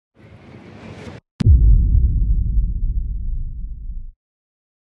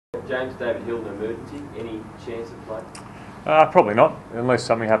James David Hill an emergency? Any chance of play? Probably not, unless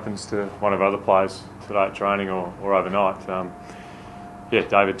something happens to one of our other players today at training or overnight. Yeah,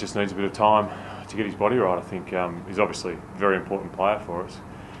 David just needs a bit of time to get his body right. I think he's obviously a very important player for us,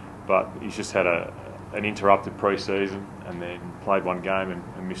 but he's just had an interrupted pre-season and then played one game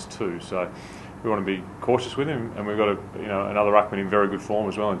and missed two. So we want to be cautious with him, and we've got another ruckman in very good form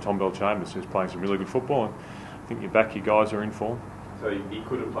as well, in Tom Bell-Chambers, who's playing some really good football. And I think your guys are in form. So he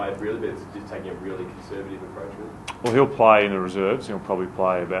could have played really, but it's just taking a really conservative approach with it? Well, he'll play in the reserves. He'll probably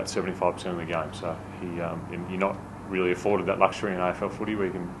play about 75% of the game. So you're not really afforded that luxury in AFL footy where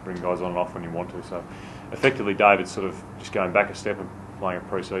you can bring guys on and off when you want to. So effectively, David's sort of just going back a step and playing a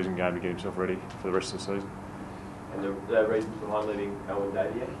pre-season game to get himself ready for the rest of the season. And the reasons behind leaving Owen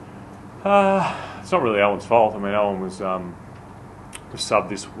Davey? It's not really Owen's fault. I mean, Owen was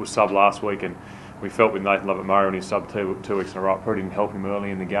subbed last week, and we felt with Nathan Lovett-Murray when he subbed two weeks in a row, it probably didn't help him early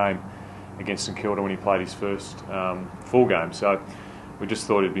in the game against St Kilda when he played his first full game. So we just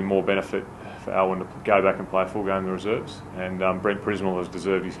thought it'd be more benefit for Owen to go back and play a full game in the reserves. And Brent Prismal has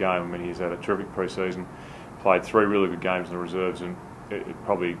deserved his game. I mean, he's had a terrific pre-season, played 3 really good games in the reserves, and it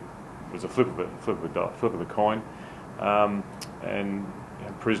probably was a flip of the coin. And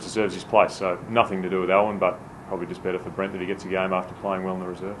Priz deserves his place. So nothing to do with Owen, but probably just better for Brent that he gets a game after playing well in the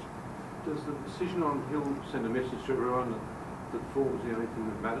reserves. Does the decision on Hill send a message to everyone that form was the only thing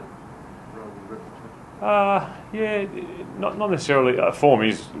that mattered, rather than reputation? Yeah, not necessarily. Form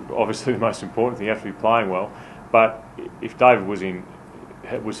is obviously the most important thing. You have to be playing well. But if David was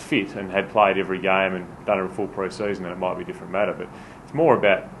fit and had played every game and done a full pre-season, then it might be a different matter. But it's more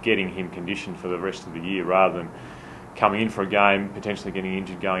about getting him conditioned for the rest of the year rather than coming in for a game, potentially getting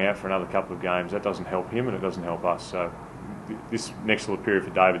injured, going out for another couple of games. That doesn't help him and it doesn't help us. So this next little period for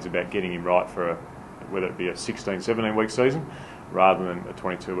David's about getting him right for whether it be a 16, 17-week season rather than a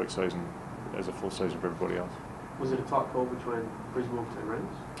 22-week season as a full season for everybody else. Was it a tight call between Brisbane and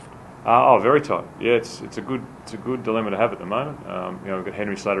Rennes? Very tight. Yeah, it's a good dilemma to have at the moment. We've got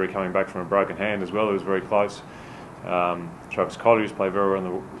Henry Slattery coming back from a broken hand as well, who was very close. Travis Collier, who's played very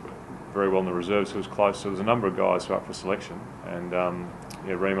well in the reserves, who was close. So there's a number of guys who are up for selection, and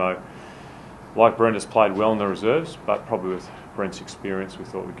Remo, like Brent, has played well in the reserves, but probably with Brent's experience, we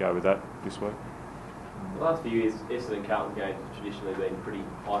thought we'd go with that this week. The last few years, Essendon and Carlton games have traditionally been pretty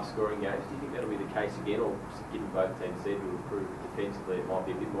high-scoring games. Do you think that'll be the case again, or given both teams seem to improve defensively, it might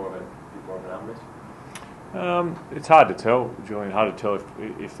be a bit more of an arm wrestle? It's hard to tell, Julian. Hard to tell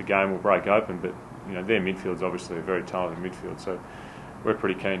if the game will break open, but their midfield's obviously a very talented midfield, so we're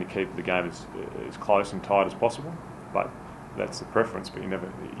pretty keen to keep the game as close and tight as possible. But that's the preference, but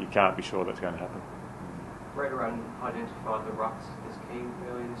you can't be sure that's going to happen. Redrun identified the rucks as key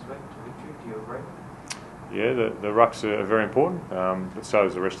earlier this week to victory. Do you agree? Yeah, the rucks are very important, but so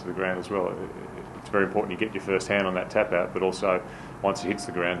is the rest of the ground as well. It's very important you get your first hand on that tap out, but also once it hits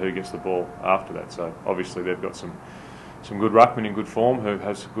the ground, who gets the ball after that. So obviously they've got some good ruckmen in good form who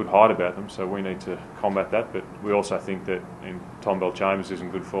has good height about them, so we need to combat that. But we also think that in Tom Bell-Chambers is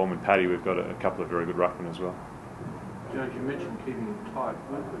in good form, and Paddy, we've got a couple of very good ruckmen as well. Jones, you mentioned keeping it tight.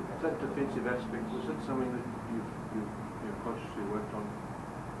 That defensive aspect, was it something that you've consciously worked on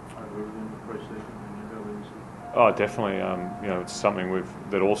over the pre-season and your early season? Oh, definitely. It's something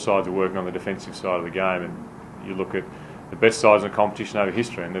that all sides are working on the defensive side of the game, and you look at the best sides in the competition over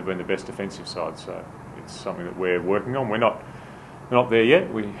history, and they've been the best defensive sides. So it's something that we're working on. We're not there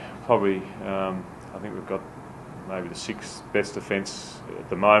yet. We probably, I think we've got maybe the 6th best defence at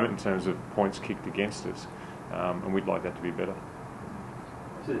the moment in terms of points kicked against us. And we'd like that to be better.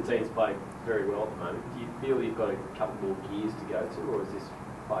 So the team's playing very well at the moment. Do you feel you've got a couple more gears to go to, or is this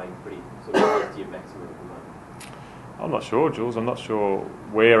playing pretty sort of close to your maximum at the moment? I'm not sure, Jules. I'm not sure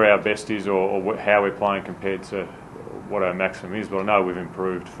where our best is or how we're playing compared to what our maximum is, but I know we've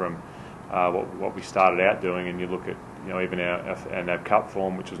improved from what we started out doing, and you look at even our NAB Cup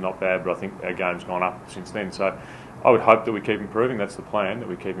form, which was not bad, but I think our game's gone up since then. So I would hope that we keep improving. That's the plan, that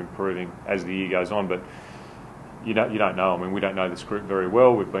we keep improving as the year goes on. But you don't know. I mean, we don't know this group very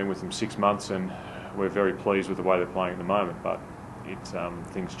well. We've been with them 6 months, and we're very pleased with the way they're playing at the moment. But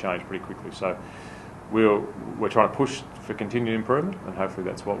things change pretty quickly. So we're trying to push for continued improvement, and hopefully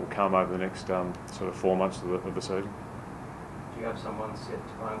that's what will come over the next sort of 4 months of the season. Do you have someone set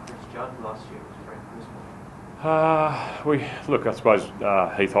to play on Chris Judd? Last year it was Frank Brisbane. I suppose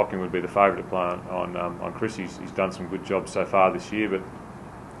Heath Hocking would be the favourite to play on Chris. He's done some good jobs so far this year, but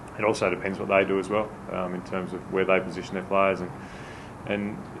it also depends what they do as well in terms of where they position their players.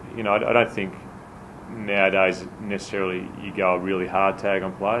 And I don't think nowadays necessarily you go a really hard tag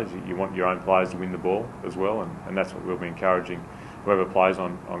on players. You want your own players to win the ball as well, and that's what we'll be encouraging whoever plays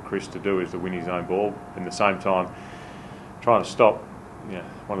on Chris to do is to win his own ball. In the same time, trying to stop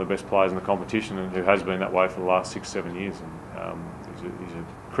one of the best players in the competition, and who has been that way for the last 6-7 years. And he's a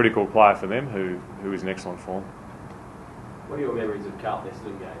critical player for them who is in excellent form. What are your memories of Carlton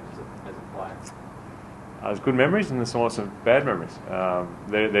Essendon games as a player? There's good memories and there's also bad memories.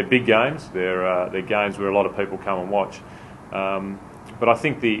 They're big games. They're games where a lot of people come and watch. But I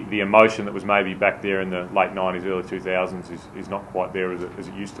think the emotion that was maybe back there in the late 90s, early 2000s is not quite there as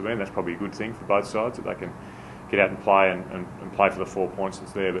it used to be, and that's probably a good thing for both sides, that they can get out and play and play for the 4 points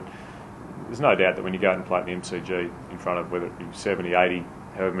that's there. But there's no doubt that when you go out and play at the MCG in front of whether it be 70, 80,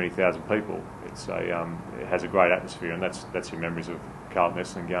 however many thousand people, it has a great atmosphere, and that's your memories of Carlton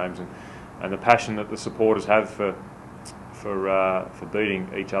Essendon games, and the passion that the supporters have for beating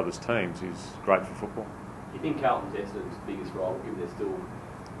each other's teams is great for football. Do you think Carlton's Essendon's biggest rival, given there's still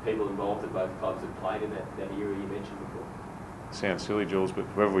people involved at both clubs that played in that era you mentioned before? Sounds silly, Jules, but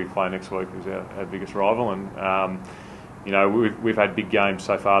whoever we play next week is our biggest rival, and we've had big games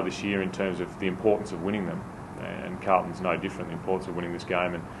so far this year in terms of the importance of winning them, and Carlton's no different. The importance of winning this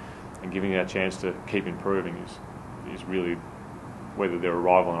game and giving our chance to keep improving is really, whether they're a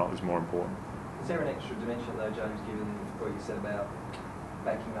rival or not, is more important. Is there an extra dimension though, James, given what you said about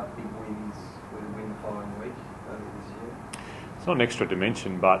backing up big wins with a win the following week over this year? It's not an extra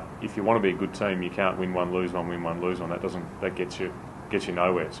dimension, but if you want to be a good team, you can't win one, lose one, win one, lose one. That gets you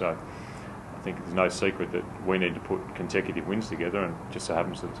nowhere. So I think there's no secret that we need to put consecutive wins together, and just so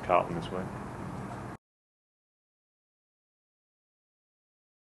happens that it's Carlton this week.